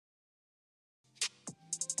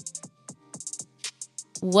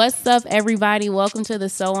What's up, everybody? Welcome to the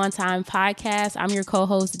So On Time podcast. I'm your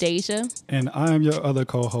co-host, Deja. And I am your other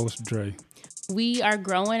co-host, Dre. We are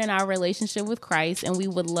growing in our relationship with Christ, and we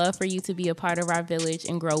would love for you to be a part of our village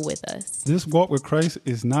and grow with us. This walk with Christ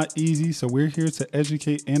is not easy, so we're here to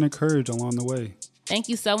educate and encourage along the way. Thank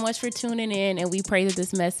you so much for tuning in, and we pray that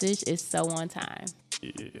this message is so on time.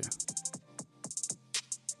 Yeah.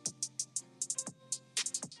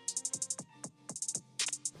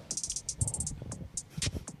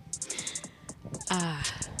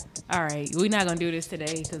 All right, we're not going to do this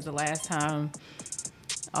today because the last time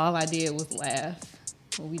all I did was laugh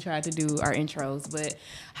when we tried to do our intros. But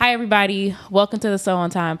hi, everybody. Welcome to the So On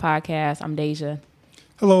Time podcast. I'm Deja.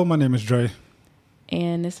 Hello, my name is Dre.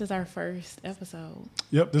 And this is our first episode.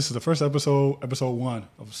 Yep, this is the first episode 1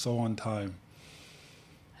 of So On Time.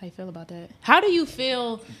 How you feel about that? How do you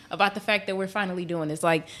feel about the fact that we're finally doing this?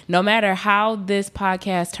 Like, no matter how this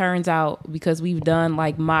podcast turns out, because we've done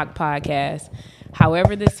like mock podcasts,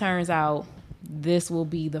 however this turns out, this will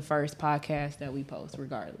be the first podcast that we post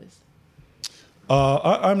regardless.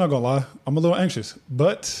 I'm not going to lie. I'm a little anxious,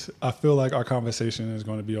 but I feel like our conversation is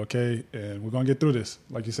going to be okay, and we're going to get through this.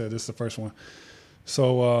 Like you said, this is the first one.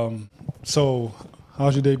 So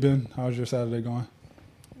how's your day been? How's your Saturday going?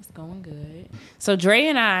 It's going good. So Dre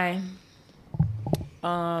and I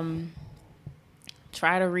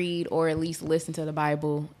try to read or at least listen to the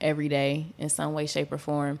Bible every day in some way, shape, or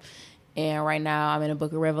form. And right now I'm in a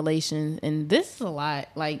book of Revelation, and this is a lot.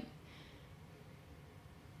 Like,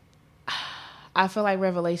 I feel like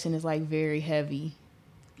Revelation is like very heavy.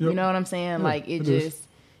 Yep. You know what I'm saying? Yeah, like it just is.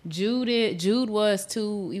 Jude was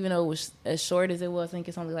too, even though it was as short as it was. I think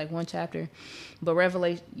it's only like one chapter. But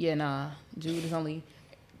Revelation, Jude is only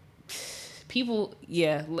people.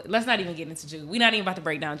 Yeah, let's not even get into Jude. We're not even about to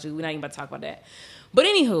break down Jude. We're not even about to talk about that. But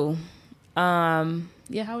anywho,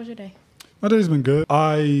 how was your day? My day's been good.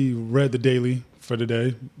 I read the daily for the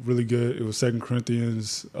day. Really good. It was 2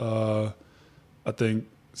 Corinthians, I think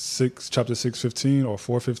chapter 6:15 or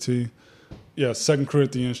 4:15. Yeah, 2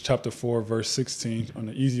 Corinthians chapter 4, verse 16 on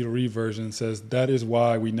the easy to read version says, "That is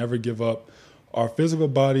why we never give up. Our physical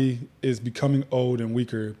body is becoming old and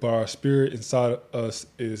weaker, but our spirit inside us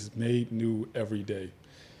is made new every day."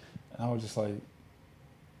 And I was just like,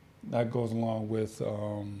 that goes along with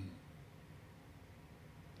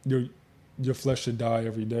your flesh should die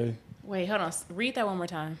every day. Wait, hold on. Read that one more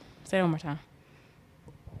time. Say it one more time.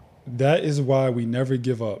 That is why we never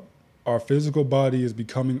give up. Our physical body is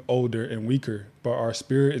becoming older and weaker, but our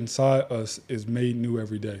spirit inside us is made new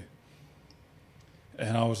every day.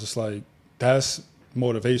 And I was just like, that's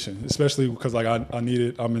motivation, especially because like I need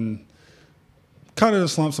it. I'm in kind of the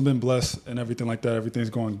slumps. I've been blessed and everything like that. Everything's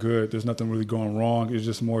going good. There's nothing really going wrong. It's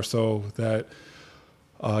just more so that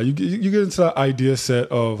you get into that idea set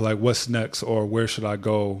of like what's next or where should I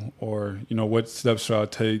go or, what steps should I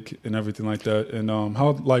take and everything like that. And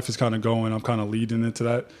how life is kind of going, I'm kind of leading into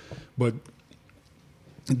that. But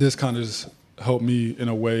this kind of just helped me in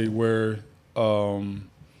a way where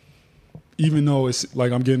even though it's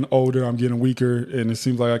like I'm getting older, I'm getting weaker, and it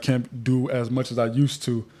seems like I can't do as much as I used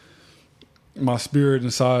to, my spirit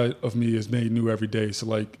inside of me is made new every day. So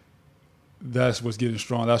like that's what's getting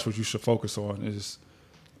strong. That's what you should focus on is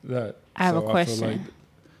that. I have a question. I feel like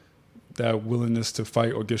that willingness to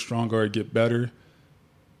fight or get stronger or get better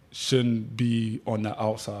shouldn't be on the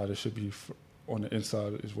outside. It should be on the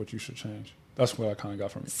inside is what you should change. That's what I kind of got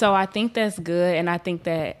from it. So I think that's good, and I think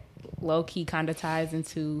that low-key kind of ties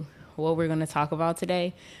into what we're going to talk about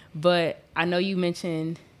today. But I know you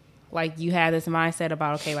mentioned, like, you had this mindset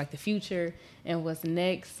about, okay, like the future and what's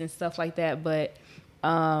next and stuff like that. But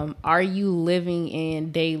are you living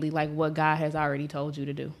in daily, like, what God has already told you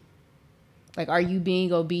to do? Like, are you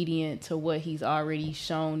being obedient to what he's already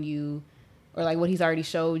shown you or, like, what he's already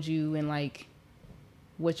showed you and, like,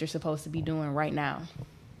 what you're supposed to be doing right now?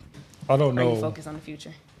 I don't know. Are you focused on the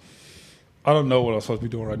future? I don't know what I'm supposed to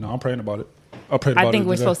be doing right now. I'm praying about it. I think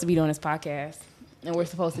we're supposed to be doing this podcast, and we're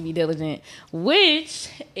supposed to be diligent, which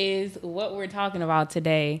is what we're talking about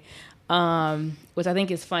today, which I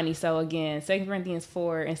think is funny. So again, 2 Corinthians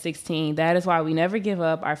 4:16, that is why we never give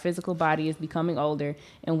up. Our physical body is becoming older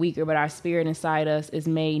and weaker, but our spirit inside us is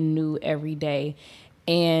made new every day.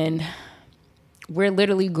 And we're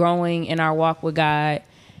literally growing in our walk with God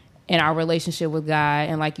and our relationship with God.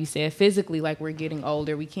 And like you said, physically, like we're getting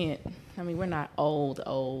older. We're not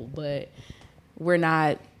old, but we're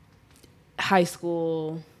not high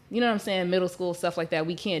school, you know what I'm saying, middle school, stuff like that.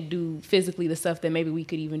 We can't do physically the stuff that maybe we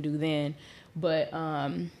could even do then. But our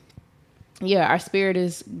spirit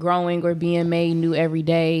is growing or being made new every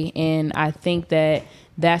day. And I think that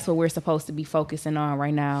that's what we're supposed to be focusing on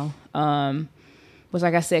right now. which,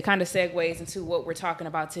 like I said, kind of segues into what we're talking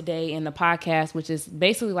about today in the podcast, which is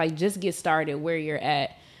basically like just get started where you're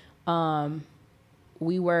at.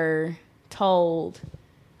 We were told,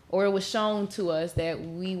 or it was shown to us, that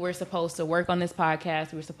we were supposed to work on this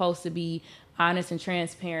podcast. We were supposed to be honest and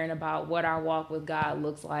transparent about what our walk with God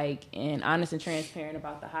looks like, and honest and transparent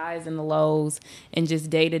about the highs and the lows, and just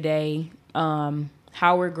day to day,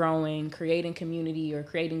 how we're growing, creating community or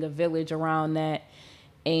creating a village around that.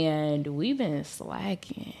 And we've been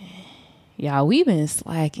slacking. Y'all, we've been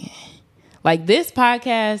slacking. Like, this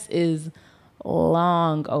podcast is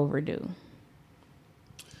long overdue.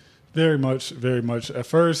 Very much, very much. At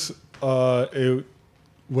first, it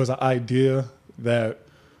was an idea that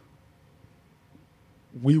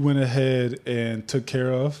we went ahead and took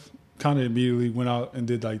care of. Kind of immediately went out and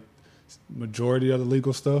did like majority of the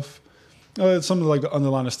legal stuff. Some of like the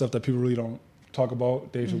underlying stuff that people really don't talk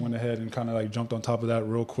about. Dave went ahead and kind of like jumped on top of that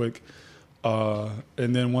real quick. And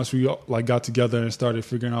then once we like got together and started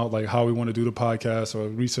figuring out like how we want to do the podcast or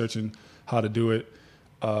researching how to do it,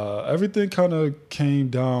 everything kind of came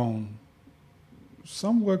down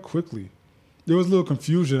somewhat quickly. There was a little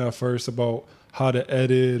confusion at first about how to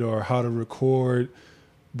edit or how to record,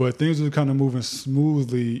 but things were kind of moving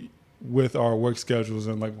smoothly with our work schedules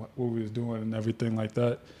and like what we was doing and everything like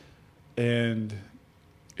that. And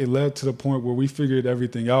it led to the point where we figured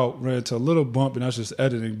everything out, ran into a little bump, and that's just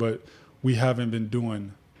editing, but we haven't been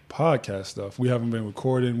doing podcast stuff. We haven't been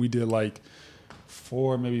recording. We did like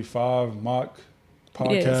 4, maybe 5 mock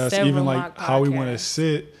podcasts, even like how we want to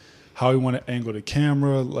sit, how we want to angle the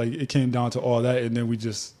camera. Like, it came down to all that, and then we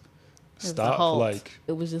just stopped. Like,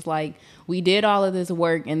 it was just like we did all of this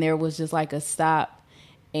work, and there was just like a stop.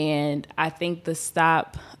 And I think the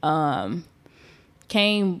stop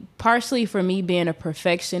came partially from me being a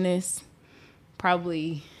perfectionist.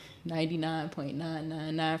 Probably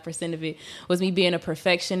 99.999% of it was me being a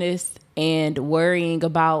perfectionist and worrying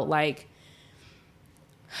about like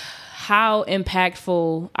how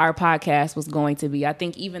impactful our podcast was going to be. I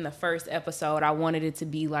think even the first episode, I wanted it to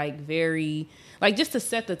be like very, like just to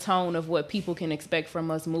set the tone of what people can expect from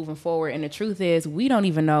us moving forward. And the truth is, we don't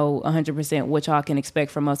even know 100% what y'all can expect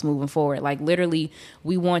from us moving forward. Like, literally,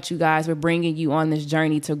 we want you guys, we're bringing you on this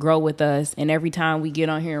journey to grow with us. And every time we get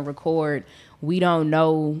on here and record, we don't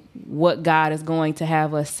know what God is going to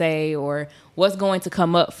have us say or what's going to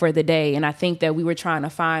come up for the day. And I think that we were trying to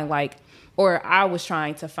find like, or I was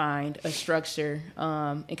trying to find a structure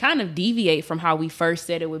and kind of deviate from how we first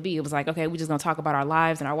said it would be. It was like, okay, we're just going to talk about our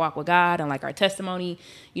lives and our walk with God and like our testimony.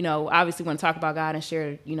 You know, obviously want to talk about God and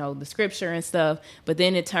share, you know, the scripture and stuff. But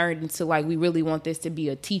then it turned into like, we really want this to be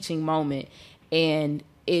a teaching moment. And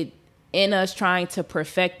it, in us trying to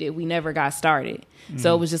perfect it, we never got started. Mm-hmm.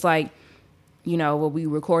 So it was just like, you know, well, we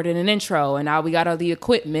recorded an intro and now we got all the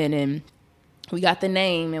equipment and we got the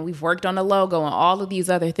name and we've worked on the logo and all of these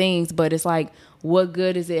other things. But it's like, what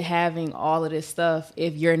good is it having all of this stuff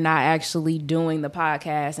if you're not actually doing the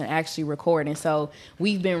podcast and actually recording? So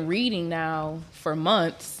we've been reading now for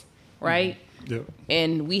months, right? Mm-hmm. Yep.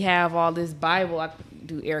 And we have all this Bible, I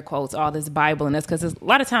do air quotes, all this Bible. And that's because a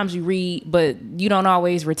lot of times you read, but you don't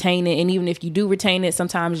always retain it. And even if you do retain it,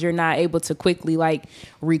 sometimes you're not able to quickly like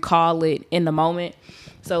recall it in the moment.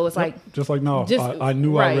 So it's like, just like now, I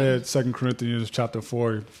knew right. I read 2 Corinthians chapter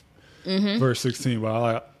 4, mm-hmm. verse 16,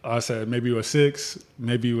 but I said maybe it was 6,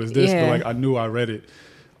 maybe it was this, but like I knew I read it,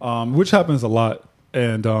 which happens a lot.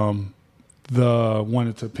 And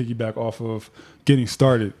wanted to piggyback off of getting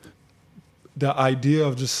started. The idea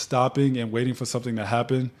of just stopping and waiting for something to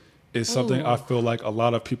happen is something I feel like a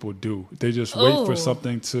lot of people do. They just wait for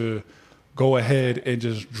something to go ahead and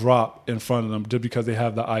just drop in front of them just because they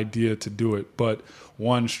have the idea to do it. But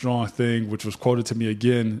one strong thing, which was quoted to me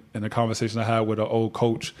again in a conversation I had with an old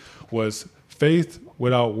coach, was faith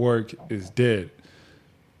without work is dead.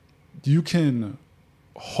 You can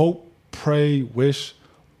hope, pray, wish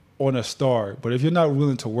on a star, but if you're not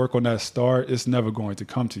willing to work on that star, it's never going to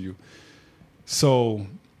come to you. So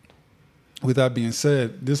with that being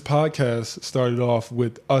said, this podcast started off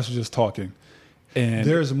with us just talking. And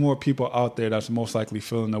there's more people out there that's most likely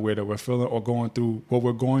feeling the way that we're feeling or going through what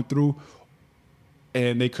we're going through,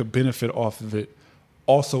 and they could benefit off of it.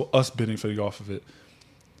 Also, us benefiting off of it.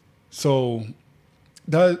 So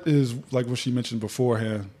that is like what she mentioned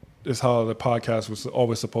beforehand, is how the podcast was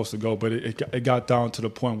always supposed to go. But it got down to the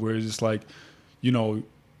point where it's just like, you know,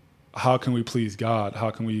 how can we please God? How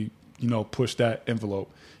can we, you know, push that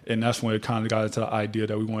envelope? And that's when it kind of got into the idea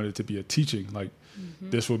that we wanted it to be a teaching, like,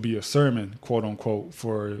 this will be a sermon, quote unquote,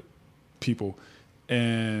 for people.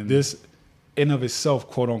 And this in of itself,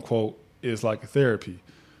 quote unquote, is like a therapy.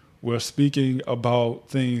 We're speaking about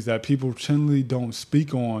things that people generally don't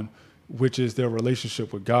speak on, which is their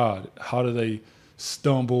relationship with God. How do they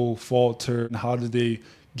stumble, falter, and how do they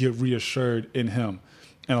get reassured in Him?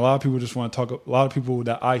 And a lot of people just want to talk, a lot of people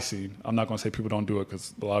that I see, I'm not going to say people don't do it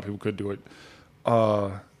because a lot of people could do it,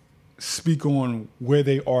 speak on where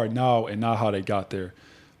they are now and not how they got there.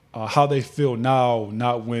 How they feel now,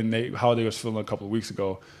 not how they was feeling a couple of weeks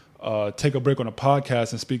ago. Take a break on a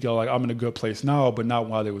podcast and speak like I'm in a good place now, but not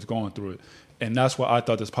while they was going through it. And that's what I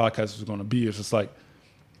thought this podcast was going to be. It's just like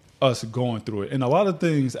us going through it. And a lot of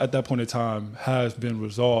things at that point in time has been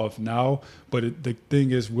resolved now, but the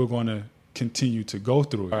thing is we're going to continue to go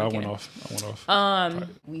through it. Okay. I went off.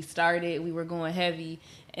 We were going heavy.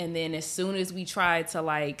 And then as soon as we tried to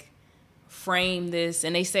like frame this,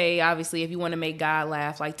 and they say, obviously, if you want to make God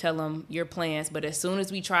laugh, like tell him your plans. But as soon as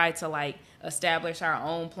we tried to like establish our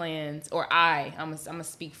own plans, or I'm gonna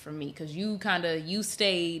speak for me, because you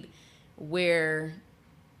stayed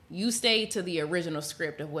to the original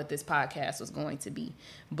script of what this podcast was going to be.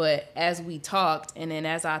 But as we talked, and then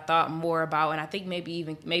as I thought more about, and I think maybe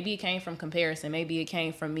it came from comparison, maybe it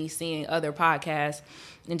came from me seeing other podcasts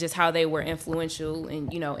and just how they were influential and,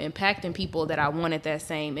 impacting people that I wanted that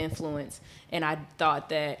same influence. And I thought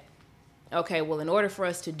that, okay, well, in order for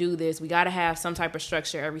us to do this, we got to have some type of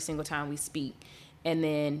structure every single time we speak. And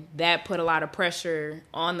then that put a lot of pressure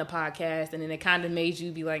on the podcast. And then it kind of made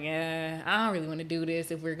you be like, I don't really want to do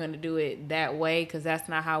this if we're going to do it that way, because that's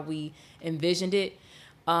not how we envisioned it.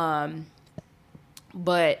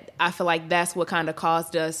 But I feel like that's what kind of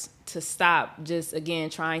caused us to stop just, again,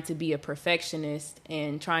 trying to be a perfectionist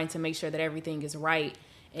and trying to make sure that everything is right.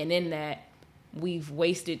 And in that, we've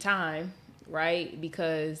wasted time, right?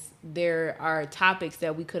 Because there are topics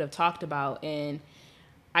that we could have talked about. And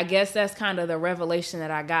I guess that's kind of the revelation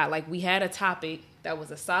that I got. Like, we had a topic that was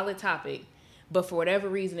a solid topic, but for whatever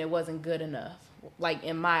reason, it wasn't good enough. Like,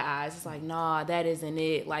 in my eyes, it's like, nah, that isn't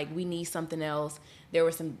it. Like, we need something else. There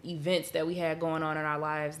were some events that we had going on in our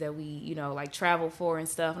lives that we, like traveled for and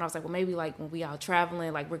stuff. And I was like, well, maybe like when we out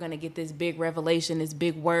traveling, like we're going to get this big revelation, this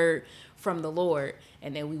big word from the Lord.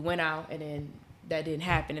 And then we went out and then that didn't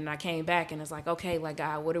happen. And I came back and it's like, okay, like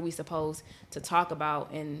God, what are we supposed to talk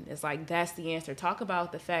about? And it's like, that's the answer. Talk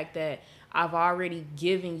about the fact that I've already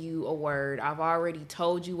given you a word. I've already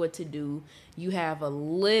told you what to do. You have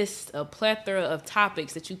a plethora of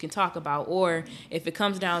topics that you can talk about. Or if it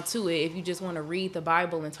comes down to it, if you just want to read the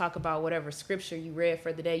Bible and talk about whatever scripture you read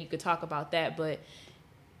for the day, you could talk about that. But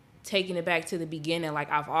taking it back to the beginning, like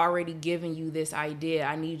I've already given you this idea.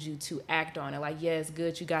 I need you to act on it. Like, yeah, it's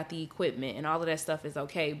good. You got the equipment and all of that stuff is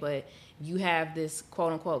okay. But you have this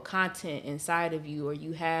quote unquote content inside of you, or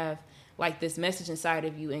you have like this message inside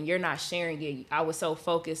of you and you're not sharing it. I was so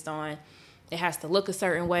focused on it has to look a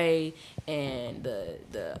certain way and the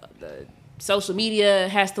social media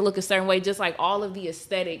has to look a certain way, just like all of the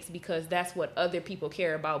aesthetics, because that's what other people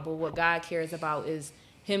care about. But what God cares about is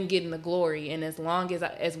him getting the glory. And as long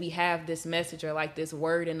as we have this message or like this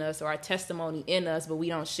word in us or our testimony in us, but we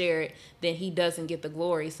don't share it, then he doesn't get the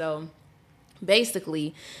glory. So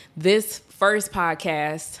basically this first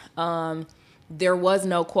podcast, there was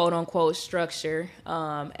no quote unquote structure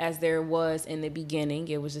as there was in the beginning.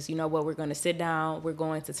 It was just, we're going to sit down, we're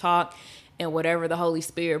going to talk, and whatever the Holy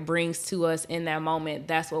Spirit brings to us in that moment,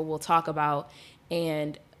 that's what we'll talk about.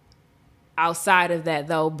 And outside of that,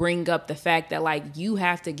 though, bring up the fact that like you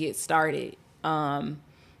have to get started.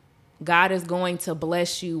 God is going to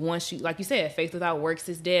bless you once you, like you said, faith without works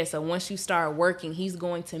is dead. So once you start working, he's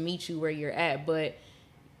going to meet you where you're at. But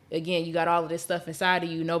again, you got all of this stuff inside of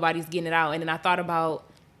you. Nobody's getting it out. And then I thought about,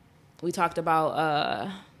 we talked about,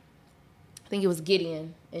 I think it was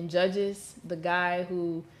Gideon in Judges, the guy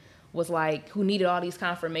who was like, who needed all these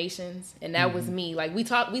confirmations. And that was me. Like we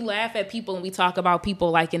laugh at people and we talk about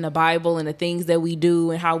people like in the Bible and the things that we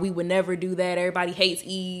do and how we would never do that. Everybody hates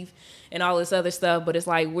Eve and all this other stuff. But it's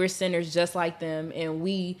like, we're sinners just like them. And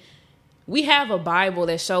we have a Bible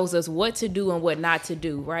that shows us what to do and what not to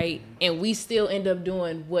do, right? And we still end up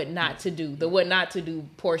doing what not to do, the what not to do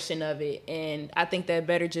portion of it. And I think that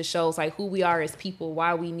better just shows like who we are as people,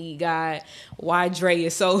 why we need God, why Dre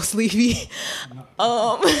is so sleepy.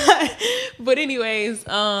 But anyways,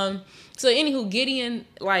 so anywho, Gideon,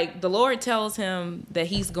 like the Lord tells him that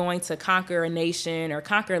he's going to conquer a nation or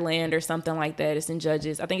conquer land or something like that. It's in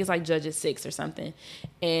Judges. I think it's like Judges 6 or something.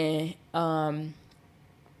 And,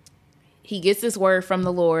 he gets this word from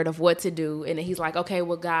the Lord of what to do. And then he's like, okay,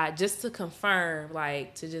 well, God, just to confirm,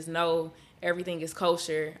 like to just know everything is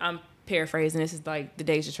kosher. I'm paraphrasing. This is like the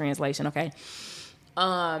Deja translation. Okay.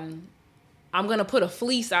 I'm going to put a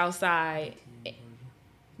fleece outside.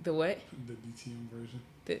 The what? The DTM version.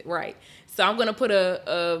 Right. So I'm going to put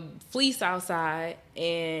a fleece outside,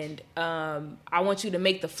 and I want you to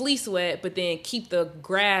make the fleece wet, but then keep the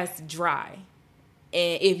grass dry.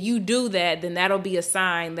 And if you do that, then that'll be a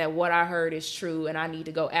sign that what I heard is true, and I need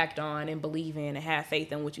to go act on and believe in and have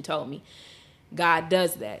faith in what you told me. God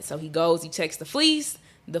does that. So he goes, he checks the fleece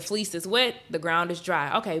is wet, the ground is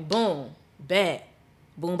dry. Okay, boom, bet,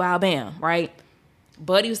 boom, bow, bam, right?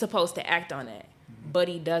 Buddy was supposed to act on that, but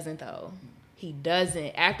he doesn't though. He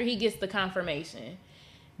doesn't. After he gets the confirmation,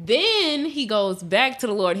 then he goes back to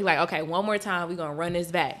the Lord. He's like, okay, one more time, we're going to run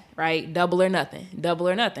this back, right? Double or nothing.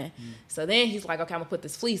 So then he's like, okay, I'm going to put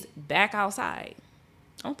this fleece back outside.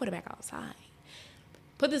 I'm going to put it back outside.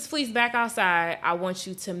 Put this fleece back outside. I want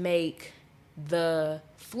you to make the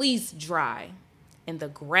fleece dry and the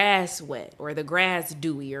grass wet, or the grass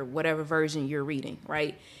dewy, or whatever version you're reading,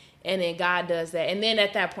 right? And then God does that. And then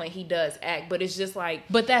at that point, he does act. But it's just like,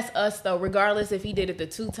 but that's us though. Regardless if he did it the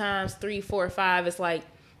 2 times, 3, 4, 5, it's like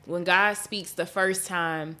when God speaks the first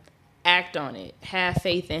time, act on it. Have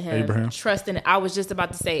faith in him. Abraham. Trust in it. I was just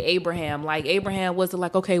about to say Abraham. Like Abraham wasn't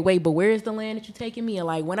like, okay, wait, but where is the land that you're taking me? And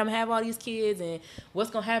like, when I'm gonna have all these kids and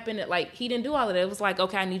what's going to happen? Like, he didn't do all of that. It was like,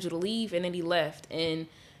 okay, I need you to leave. And then he left. And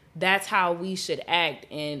that's how we should act.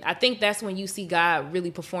 And I think that's when you see God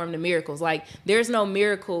really perform the miracles. Like, there's no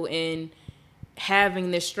miracle in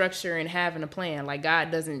having this structure and having a plan. Like,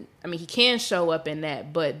 God doesn't, I mean, he can show up in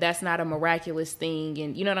that, but that's not a miraculous thing.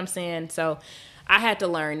 And you know what I'm saying? So I had to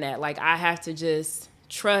learn that. Like, I have to just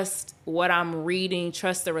trust what I'm reading,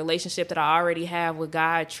 trust the relationship that I already have with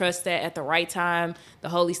God, trust that at the right time, the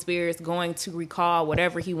Holy Spirit is going to recall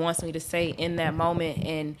whatever he wants me to say in that moment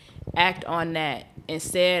and act on that.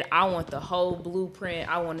 Instead, I want the whole blueprint.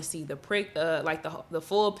 I want to see the the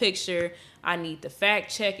full picture. I need to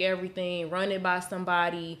fact check everything, run it by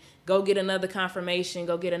somebody, go get another confirmation,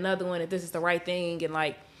 go get another one if this is the right thing. And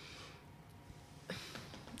like,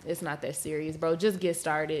 it's not that serious, bro. Just get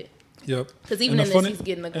started. Yep. Because even in this, he's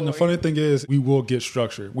getting the glory. And the funny thing is, we will get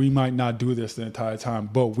structure. We might not do this the entire time,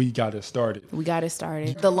 but we got it started.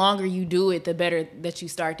 The longer you do it, the better that you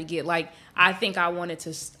start to get. Like, I think I wanted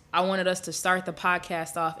us to start the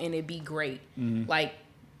podcast off and it be great. Mm-hmm. Like,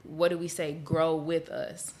 what do we say? Grow with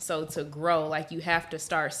us. So to grow, like, you have to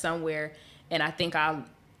start somewhere. And I think I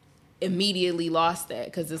immediately lost that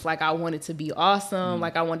because it's like I wanted to be awesome.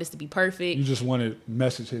 Like, I wanted this to be perfect. You just wanted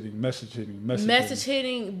message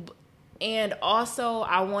hitting. And also,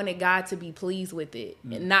 I wanted God to be pleased with it,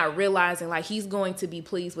 and not realizing like he's going to be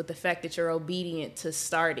pleased with the fact that you're obedient to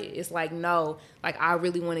start it. It's like, no, like, I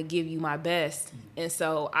really want to give you my best. And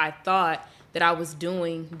so I thought that I was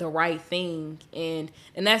doing the right thing. And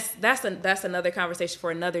that's another conversation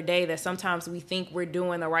for another day, that sometimes we think we're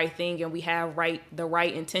doing the right thing and we have the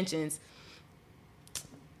right intentions.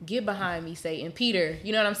 Get behind me, Satan. Peter,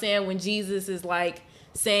 you know what I'm saying? When Jesus is like,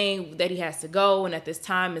 saying that he has to go and that this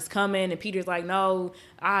time is coming, and Peter's like, no,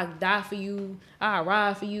 I'll die for you, I'll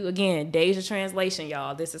ride for you. Again, Deja translation,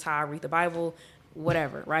 y'all. This is how I read the Bible,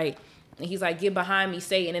 whatever, right? And he's like, get behind me,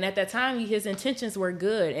 Satan. And at that time, his intentions were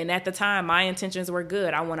good. And at the time, my intentions were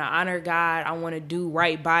good. I want to honor God. I want to do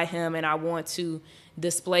right by him. And I want to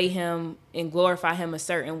display him and glorify him a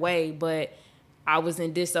certain way. But I was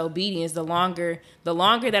in disobedience. The longer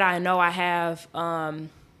that I know I have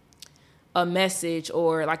a message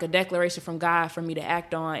or like a declaration from God for me to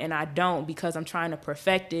act on, and I don't because I'm trying to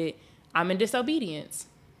perfect it, I'm in disobedience.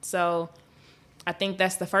 So I think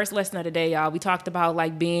that's the first lesson of the day, y'all. We talked about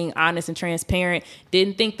like being honest and transparent.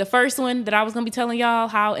 Didn't think the first one that I was going to be telling y'all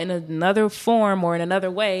how in another form or in another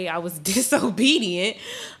way I was disobedient.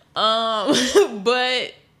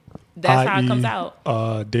 But that's how it comes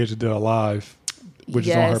out. Deja did a live, which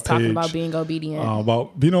is on her page. Talking about being obedient.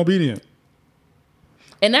 About being obedient.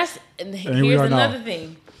 And here's another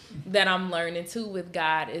thing that I'm learning too with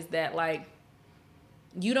God is that like,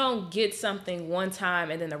 you don't get something one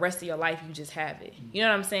time and then the rest of your life you just have it. You know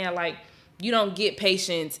what I'm saying? Like, you don't get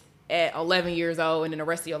patience at 11 years old and then the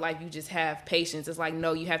rest of your life you just have patience. It's like,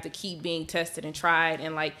 no, you have to keep being tested and tried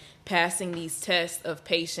and like passing these tests of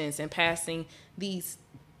patience and passing these,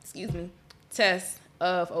 tests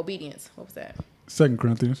of obedience. What was that? 2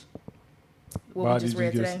 Corinthians. What we just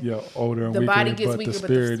read today. Yeah, older and the weaker, body gets but weaker, the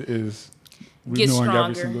spirit is renewing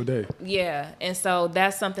every single day. Yeah, and so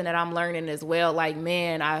that's something that I'm learning as well. Like,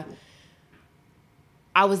 man, I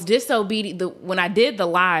was disobedient. When I did the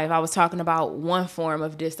live, I was talking about one form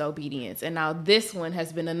of disobedience, and now this one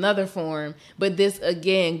has been another form. But this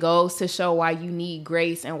again goes to show why you need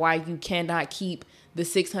grace and why you cannot keep the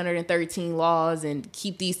 613 laws and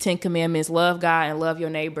keep these 10 commandments. Love God and love your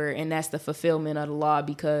neighbor, and that's the fulfillment of the law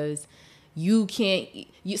because you can't,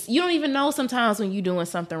 you don't even know sometimes when you're doing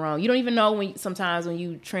something wrong. You don't even know sometimes when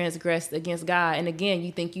you transgress against God. And again,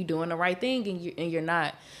 you think you're doing the right thing and you're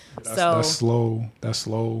not. That's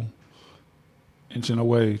slow inching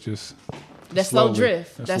away. Just that slow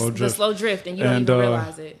drift. That's the slow drift. And you don't even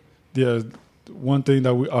realize it. Yeah. One thing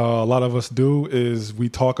that a lot of us do is we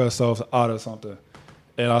talk ourselves out of something.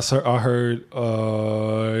 And I heard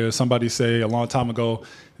somebody say a long time ago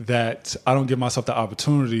that I don't give myself the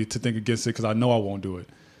opportunity to think against it because I know I won't do it.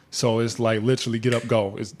 So it's like literally get up,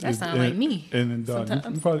 go. That sounds like me. And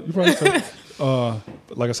you probably said,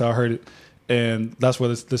 like I said, I heard it. And that's where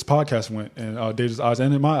this podcast went. And Deja's eyes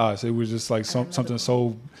and in my eyes, it was just like something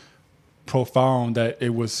so profound that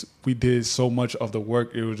we did so much of the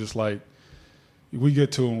work. It was just like, we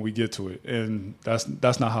get to it when we get to it. And that's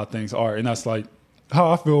not how things are. And that's like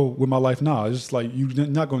how I feel with my life now. It's just like you're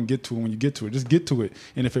not going to get to it when you get to it. Just get to it.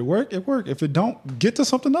 And if it work, it work. If it don't, get to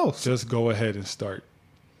something else. Just go ahead and start.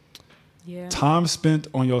 Yeah. Time spent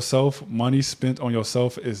on yourself, money spent on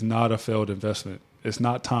yourself is not a failed investment. It's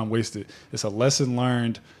not time wasted. It's a lesson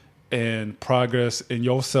learned and progress in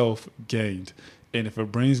yourself gained. And if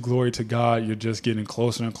it brings glory to God, you're just getting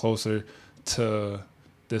closer and closer to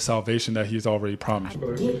the salvation that He's already promised.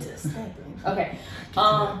 Okay.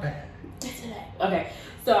 Okay.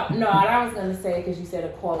 So, no, what I was going to say, because you said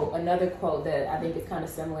another quote that I think is kind of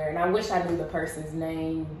similar, and I wish I knew the person's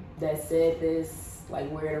name that said this, like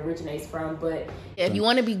where it originates from, but if you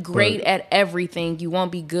want to be great at everything, you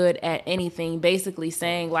won't be good at anything. Basically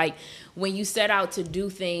saying, like, when you set out to do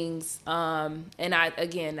things, and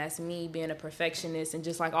again, that's me being a perfectionist, and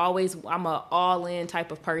just like always, I'm a all-in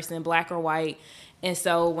type of person, black or white. And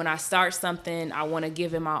so when I start something, I want to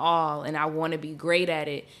give it my all and I want to be great at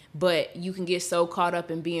it. But you can get so caught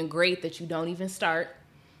up in being great that you don't even start.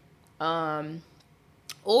 Or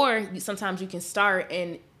sometimes you can start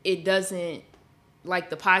and it doesn't,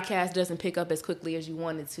 like the podcast doesn't pick up as quickly as you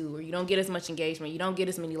wanted to, or you don't get as much engagement, you don't get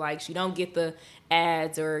as many likes, you don't get the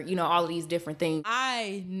ads, or, all of these different things.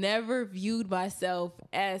 I never viewed myself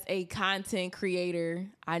as a content creator.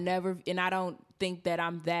 And I don't think that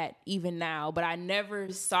I'm that even now, but I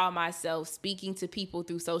never saw myself speaking to people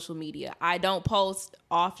through social media. I don't post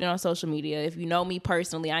often on social media. If you know me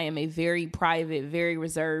personally, I am a very private, very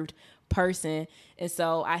reserved person. And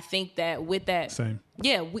so I think that with that, same.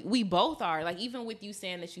 Yeah, we both are. Like, even with you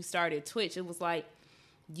saying that you started Twitch, it was like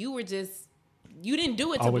you didn't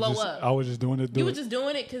do it to blow up. I was just doing it. You were just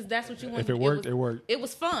doing it because that's what you wanted. If it worked, it worked. It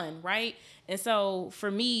was fun, right? And so for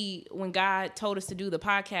me, when God told us to do the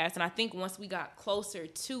podcast, and I think once we got closer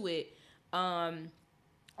to it,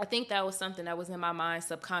 I think that was something that was in my mind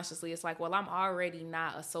subconsciously. It's like, well, I'm already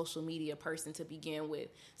not a social media person to begin with.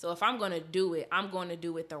 So if I'm going to do it, I'm going to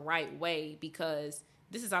do it the right way because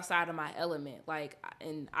this is outside of my element. Like,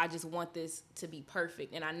 and I just want this to be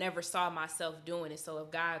perfect. And I never saw myself doing it. So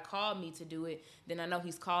if God called me to do it, then I know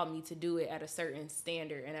He's called me to do it at a certain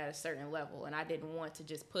standard and at a certain level. And I didn't want to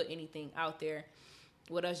just put anything out there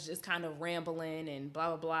with us just kind of rambling and blah,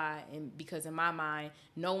 blah, blah. And because in my mind,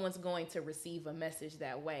 no one's going to receive a message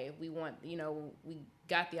that way. If we want, we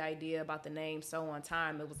got the idea about the name So On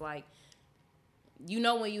Time. It was like,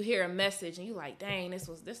 when you hear a message and you like, dang, this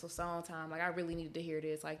was so on time. Like, I really needed to hear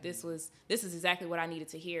this. Like, this is exactly what I needed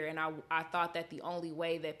to hear. And I thought that the only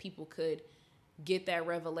way that people could get that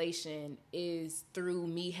revelation is through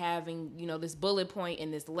me having, this bullet point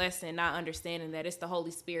and this lesson, not understanding that it's the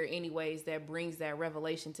Holy Spirit anyways that brings that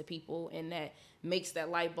revelation to people and that makes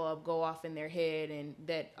that light bulb go off in their head and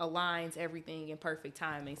that aligns everything in perfect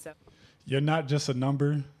timing. So you're not just a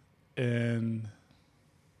number in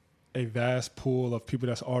a vast pool of people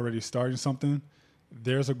that's already starting something.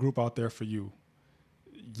 There's a group out there for you.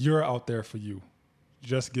 You're out there for you.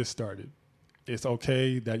 Just get started. It's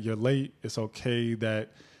okay that you're late. It's okay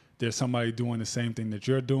that there's somebody doing the same thing that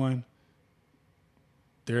you're doing.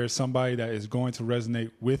 There's somebody that is going to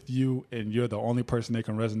resonate with you, and you're the only person they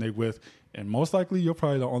can resonate with. And most likely, you're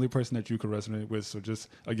probably the only person that you can resonate with. So just,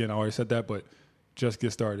 again, I already said that, but just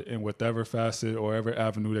get started in whatever facet or whatever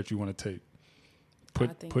avenue that you want to take.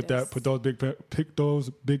 Pick those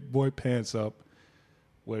big boy pants up.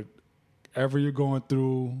 Whatever you're going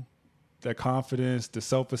through, that confidence, the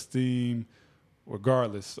self-esteem,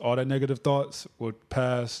 regardless, all that negative thoughts will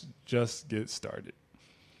pass. Just get started.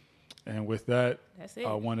 And with that,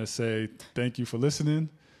 I want to say thank you for listening.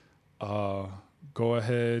 Go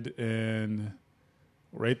ahead and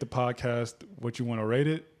rate the podcast what you want to rate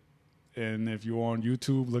it. And if you're on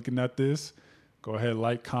YouTube looking at this, go ahead,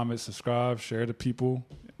 like, comment, subscribe, share to people.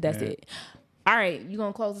 That's it. All right, you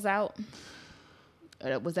going to close us out?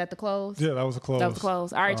 Was that the close? Yeah, that was a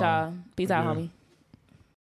close. All right, y'all. Peace out, homie.